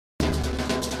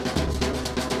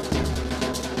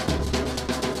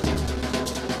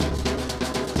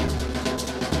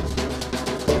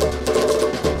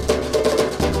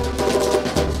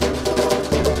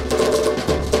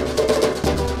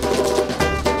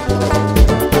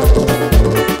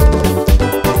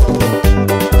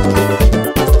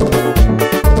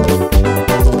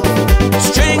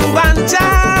String band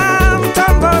jam,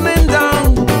 tumbling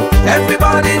down.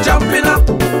 Everybody jumping up,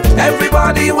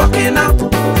 everybody walking up.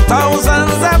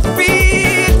 Thousands of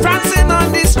feet prancing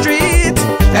on the street.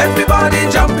 Everybody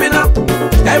jumping up,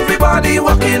 everybody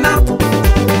walking up.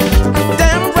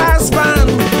 Them brass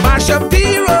band mash up the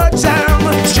road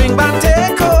jam. String band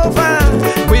take over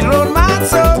with Road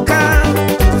Mazzoka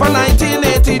for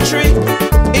 1983.